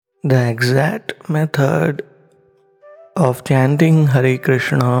The exact method of chanting Hare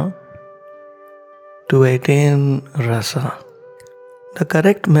Krishna to attain rasa. The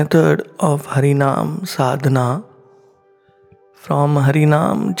correct method of Harinam sadhana from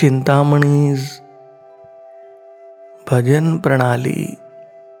Harinam Chintamani's Bhajan Pranali,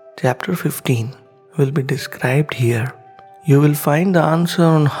 chapter 15, will be described here. You will find the answer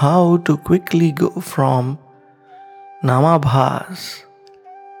on how to quickly go from Namabhas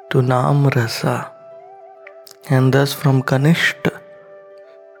to Nam Rasa, and thus from Kanishta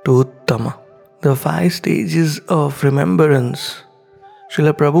to Uttama. The 5 stages of remembrance.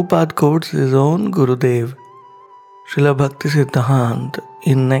 Srila Prabhupada quotes his own Gurudev, Srila Bhakti Siddhant,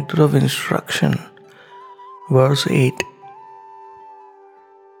 in Nectar of Instruction, verse 8.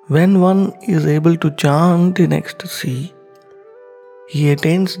 When one is able to chant in ecstasy, he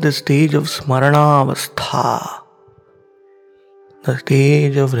attains the stage of Smaranavastha, the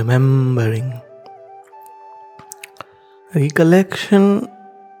stage of remembering. Recollection,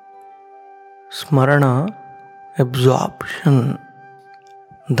 Smarana, absorption,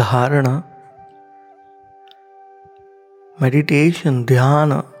 Dharana, meditation,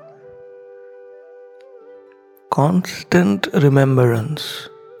 Dhyana, constant remembrance,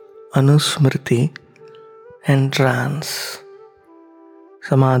 Anusmriti, and trance,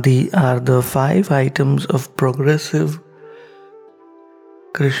 Samadhi are the 5 items of progressive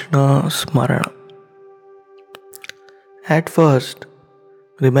Krishna Smarana. At first,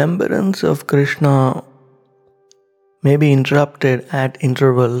 remembrance of Krishna may be interrupted at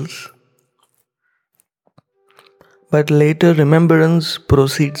intervals, but later remembrance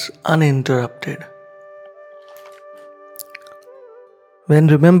proceeds uninterrupted. When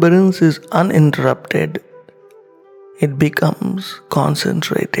remembrance is uninterrupted, it becomes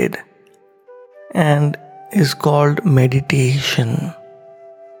concentrated and is called meditation.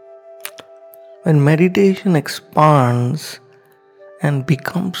 When meditation expands and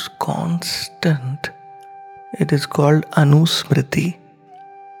becomes constant, it is called Anusmriti.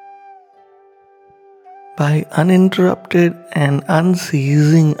 By uninterrupted and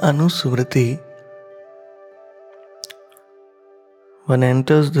unceasing Anusmriti, one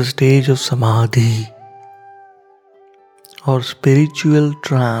enters the stage of Samadhi or spiritual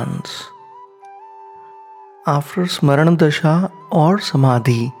trance. After Smarana Dasha or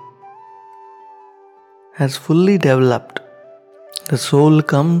Samadhi has fully developed, the soul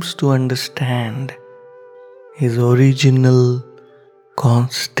comes to understand his original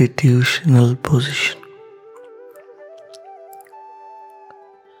constitutional position.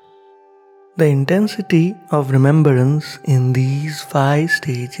 The intensity of remembrance in these 5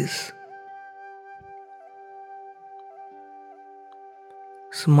 stages.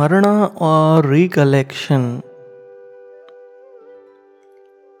 Smarana or recollection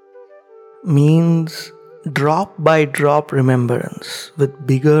means drop by drop remembrance with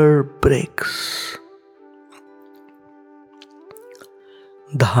bigger breaks.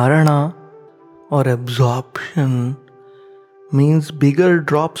 Dharana or absorption means bigger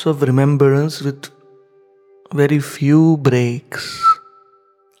drops of remembrance with very few breaks.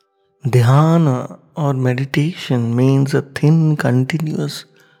 Dhyana or meditation means a thin continuous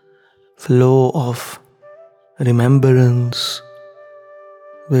flow of remembrance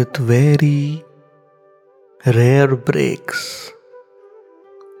with very rare breaks.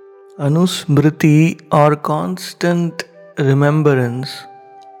 Anusmriti or constant remembrance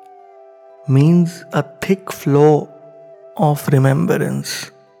means a thick flow of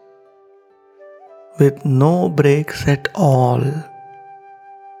remembrance with no breaks at all.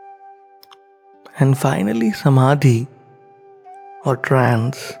 And finally, Samadhi or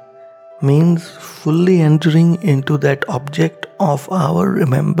trance means fully entering into that object of our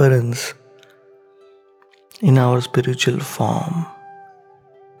remembrance in our spiritual form.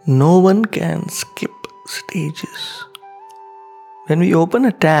 No one can skip stages. When we open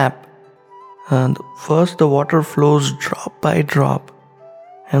a tap, and first the water flows drop by drop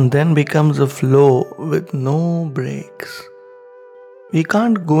and then becomes a flow with no breaks. We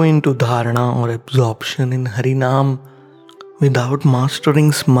can't go into dharana or absorption in Harinam without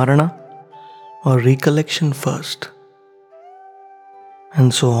mastering smarana or recollection first,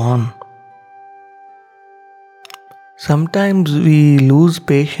 and so on. Sometimes we lose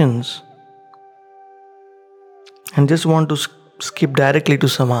patience and just want to skip directly to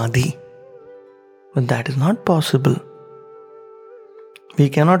samadhi, but that is not possible. We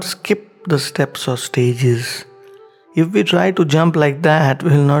cannot skip the steps or stages. If we try to jump like that,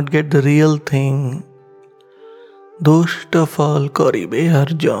 we will not get the real thing. Doshta fal karibe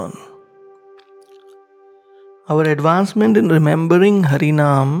Arjan. Our advancement in remembering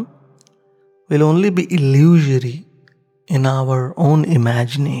Harinam will only be illusory in our own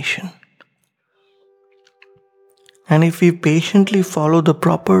imagination. And if we patiently follow the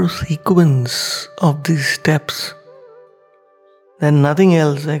proper sequence of these steps, then nothing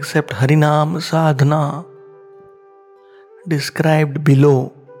else except Harinam sadhana described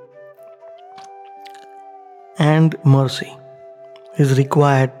below and mercy is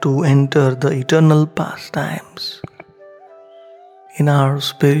required to enter the eternal pastimes. In our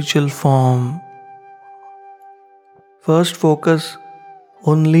spiritual form, first focus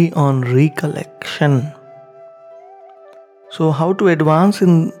only on recollection. So, how to advance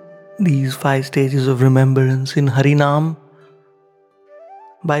in these 5 stages of remembrance in Harinam?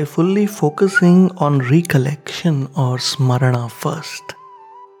 By fully focusing on recollection or smarana first.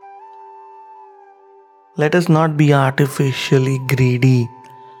 Let us not be artificially greedy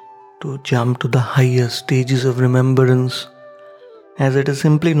to jump to the higher stages of remembrance, as it is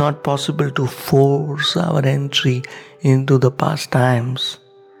simply not possible to force our entry into the past times.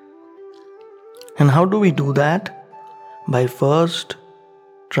 And how do we do that? By first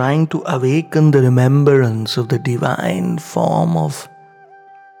trying to awaken the remembrance of the divine form of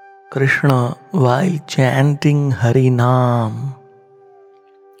Krishna while chanting Harinam.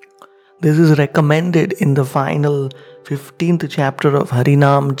 This is recommended in the final 15th chapter of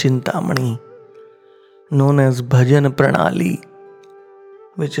Harinam Chintamani, known as Bhajan Pranali,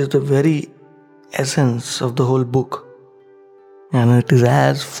 which is the very essence of the whole book. And it is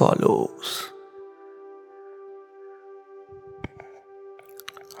as follows.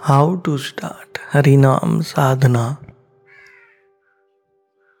 How to start Harinam sadhana?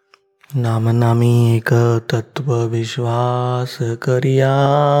 नाम नामी एक तत्व विश्वास करिया,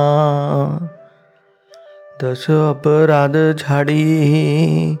 दश अपराध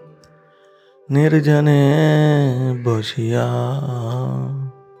झाड़ी निर्जने बसिया.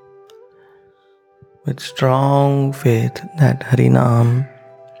 With strong faith that Harinam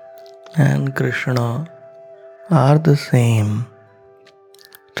and Krishna are the same,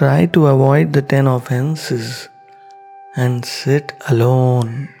 try to avoid the 10 offenses and sit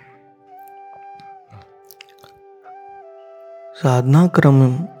alone. साधना क्रम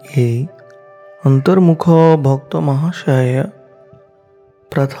ये अंतर्मुख भक्त महाशय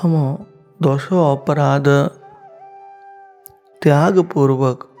प्रथम 10 अपराध त्याग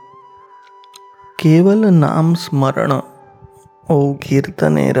पूर्वक केवल नाम स्मरण ओ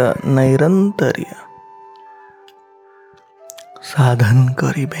कीर्तनेर नैरंतर्य साधन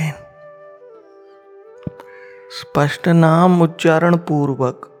करिबेन. स्पष्ट नाम उच्चारण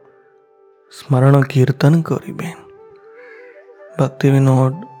पूर्वक स्मरण कीर्तन करिबेन.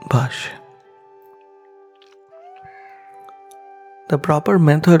 Bhaktivinoda Bhashya. The proper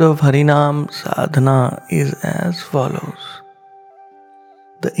method of Harinam sadhana is as follows.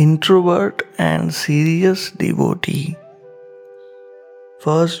 The introvert and serious devotee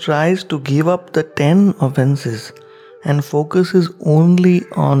first tries to give up the 10 offenses and focuses only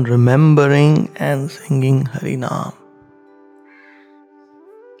on remembering and singing Harinam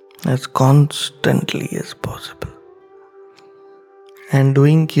as constantly as possible, and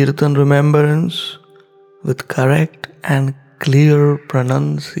doing Kirtan remembrance with correct and clear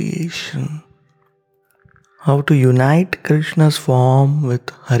pronunciation. How to unite Krishna's form with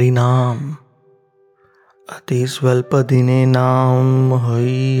Harinam. Ati svalpa dine naam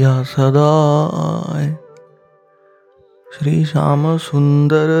haiya sadai, Shri Shama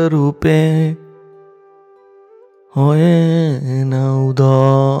Sundar Rupe hoye na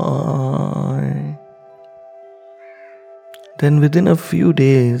udai. Then within a few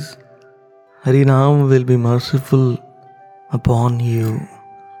days, Harinam will be merciful upon you.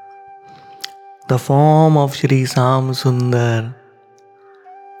 The form of Shri Sham Sundar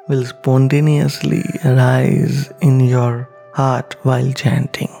will spontaneously arise in your heart while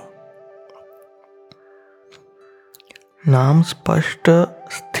chanting. नाम स्पष्ट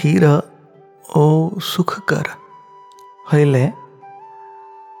स्थिर ओ सुखकर हईले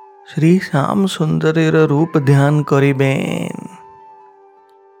श्री श्याम सुंदरेर रूप ध्यान करिबेन.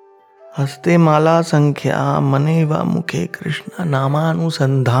 हस्ते माला संख्या मने वा मुखे कृष्ण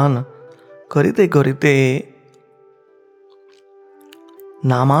नामानुसंधान करिते करिते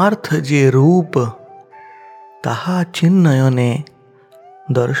नामार्थ जे रूप ताहा चिन्नयने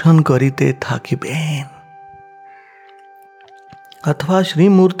दर्शन करिते थाकिबेन. अथवा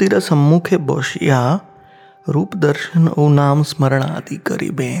श्रीमूर्तिर सम्मुखे बसिया रूप दर्शन ओ नाम स्मरण आदि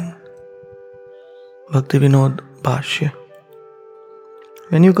करिबेन. Bhaktivinoda Bhashya.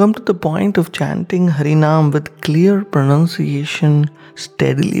 When you come to the point of chanting Harinam with clear pronunciation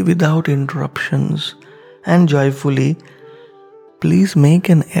steadily without interruptions, and joyfully, please make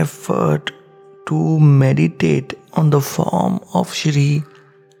an effort to meditate on the form of Shri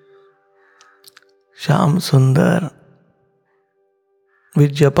Shyam Sundar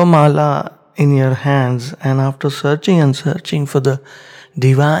with Japamala in your hands, and after searching and searching for the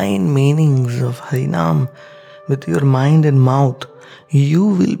divine meanings of Harinam with your mind and mouth, you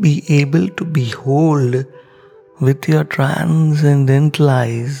will be able to behold with your transcendental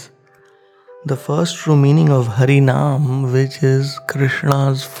eyes the first true meaning of Harinam, which is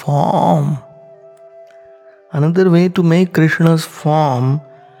Krishna's form. Another way to make Krishna's form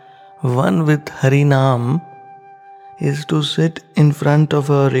one with Harinam is to sit in front of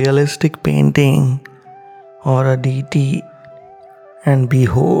a realistic painting or a deity and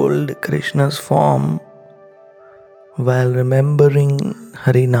behold Krishna's form while remembering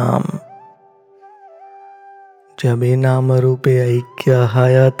Harinam. जबे नाम रूपे ऐक्य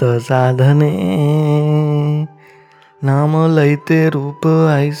हयत साधने नाम लैते रूप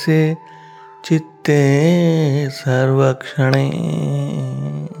ऐसे चित्ते सर्वक्षणे.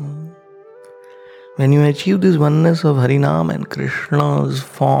 When you achieve this oneness of Harinam and Krishna's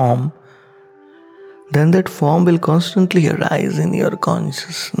form, then that form will constantly arise in your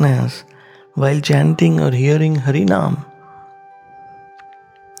consciousness while chanting or hearing Harinam.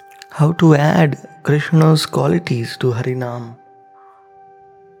 How to add Krishna's qualities to Harinam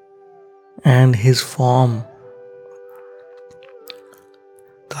and his form.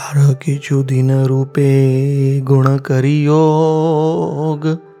 तार किछु दिन रूपे गुण करियोग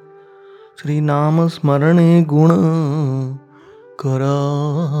श्री नाम स्मरणे गुण करा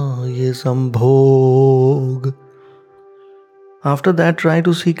ये संभोग. After that, try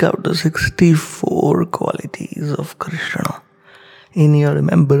to seek out the 64 qualities of Krishna in your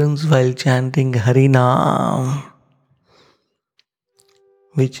remembrance while chanting Harinam,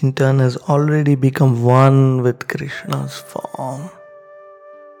 which in turn has already become one with Krishna's form.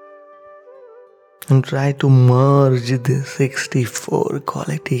 And try to merge the 64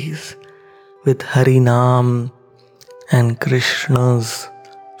 qualities with Harinam and Krishna's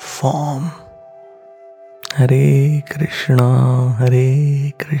form. Hare Krishna,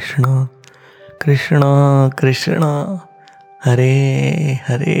 Krishna Krishna, Hare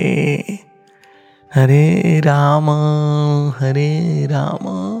Hare, Hare Rama,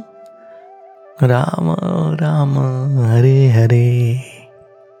 Rama Rama, Hare Hare.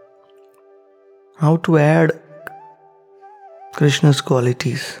 How to add Krishna's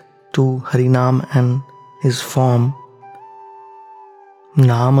qualities to Harinam and his form.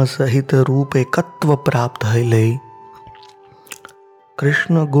 नाम सहित रूप एकत्व प्राप्त हईले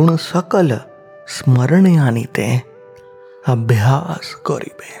कृष्ण गुण सकल स्मरणे आनीते अभ्यास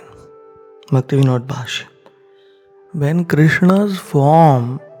करिबेन. Bhaktivinoda Bhashya. When Krishna's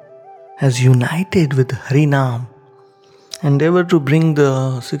form has united with Harinam, endeavor to bring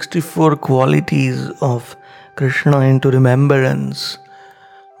the 64 qualities of Krishna into remembrance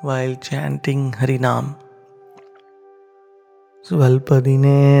while chanting Harinam.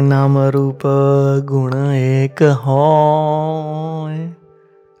 स्वल्पदिने नाम रूप गुण एक होय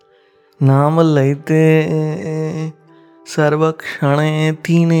नाम लैते सर्वक्षणे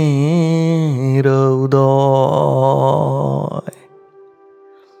तीने उदय.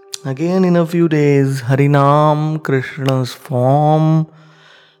 Again, in a few days, Harinam, Krishna's form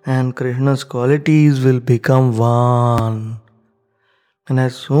and Krishna's qualities will become one. And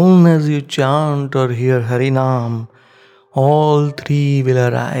as soon as you chant or hear Harinam, all three will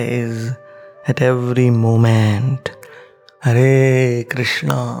arise at every moment. Hare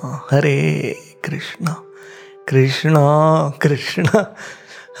Krishna, Krishna Krishna,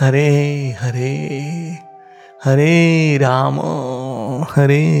 Hare Hare, Hare Rama,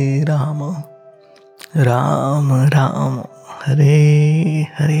 Rama Rama, Hare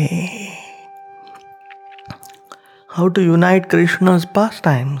Hare. How to unite Krishna's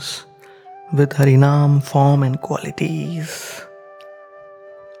pastimes with Harinam form and qualities.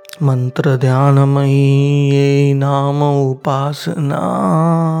 Mantra dhyanamayi नाम उपासना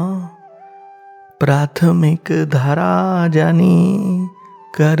प्राथमिक धारा जानी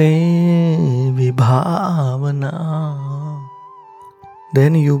करे विभावना.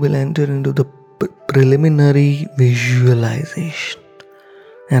 Then you will enter into the preliminary visualization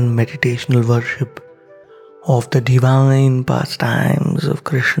and meditational worship of the divine pastimes of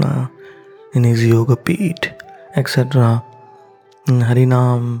Krishna in his yoga peeth, etc. in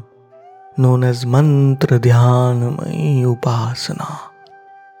Harinam, known as Mantra Dhyanamayi Upasana.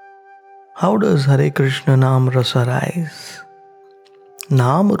 How does Hare Krishna Naam Rasa arise?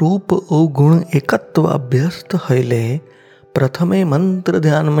 नाम रूप ओ गुण एकत्व अभ्यस्त हईले प्रथमे मंत्र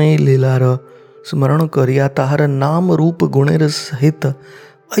ध्यान में लीलार स्मरण करिया ताहर नाम रूप गुणेर सहित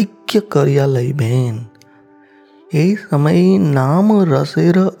ऐक्य करिया लई बेन। ए समय नाम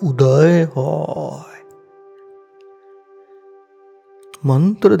रसेर उदय होय।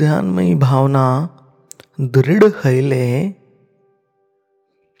 मंत्र ध्यानमयी भावना दृढ़ हईले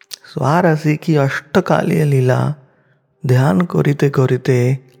स्वारसी की अष्टकालीय लीला ध्यान करिते करिते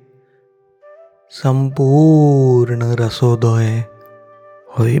संपूर्ण रसोदय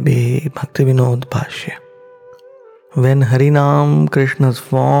होइबे। भक्ति विनोद भाष्य। When Harinam, Krishna's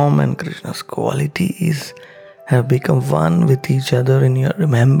form and Krishna's qualities have become one with each other in your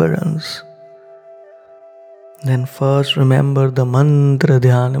remembrance, then first remember the mantra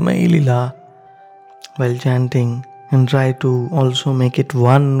Dhyanamayi Lila while chanting, and try to also make it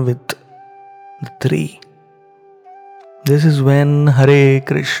one with the three. This is when Hare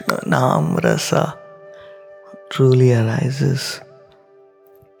Krishna Nam Rasa truly arises.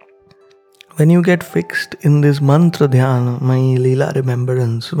 When you get fixed in this mantra dhyana, Mayi Leela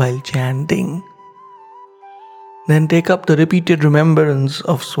remembrance while chanting, then take up the repeated remembrance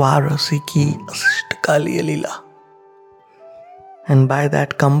of Swarasiki Ashtakaliya Leela. And by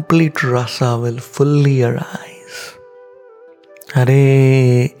that complete rasa will fully arise.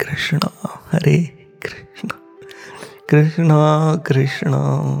 Hare Krishna, Hare Krishna, Krishna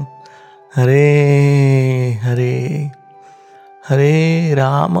Krishna, Hare Hare, Hare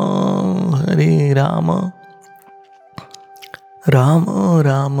Rama, Hare Rama, Rama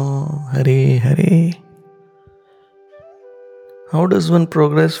Rama, Hare Hare. How does one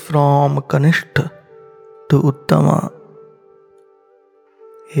progress from Kanishta to Uttama?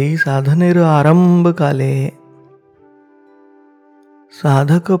 एई साधनेर आरंभ काले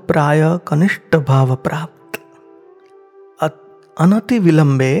साधक प्राय कनिष्ठ भाव प्राप्त अनति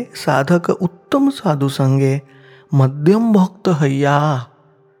विलंबे साधक उत्तम साधु संगे मध्यम भक्त हय्या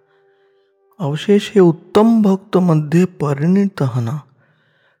अवशेषे उत्तम भक्त मध्ये परिणित हन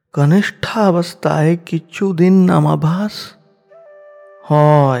कनिष्ठावस्थाए किच्छु दिन नामाभास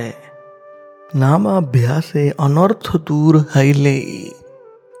होय। नामाभ्यासे अनर्थ दूर हईले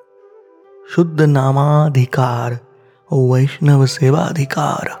शुद्ध नामाधिकार और वैष्णव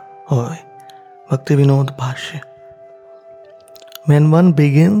सेवाधिकार होय। भक्ति विनोद भाष्य। When one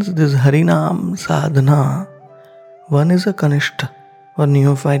begins this Harinam sadhana, one is a kanishta or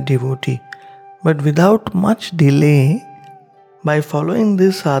neophyte devotee, but without much delay, by following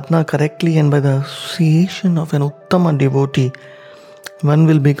this sadhana correctly and by the association of an uttama devotee, one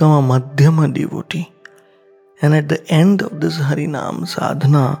will become a madhyama devotee. And at the end of this Harinam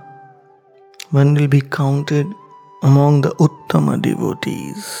sadhana, one will be counted among the uttama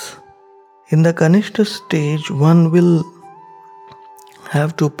devotees. In the kanishta stage, one will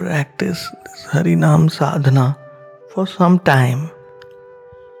have to practice this Harinam sadhana for some time.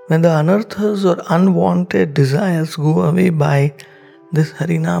 When the anarthas or unwanted desires go away by this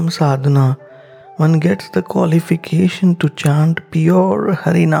Harinam sadhana, one gets the qualification to chant pure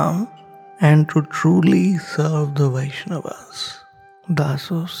Harinam and to truly serve the Vaishnavas.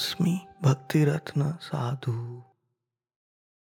 Dasosmi Bhakti Ratna Sadhu.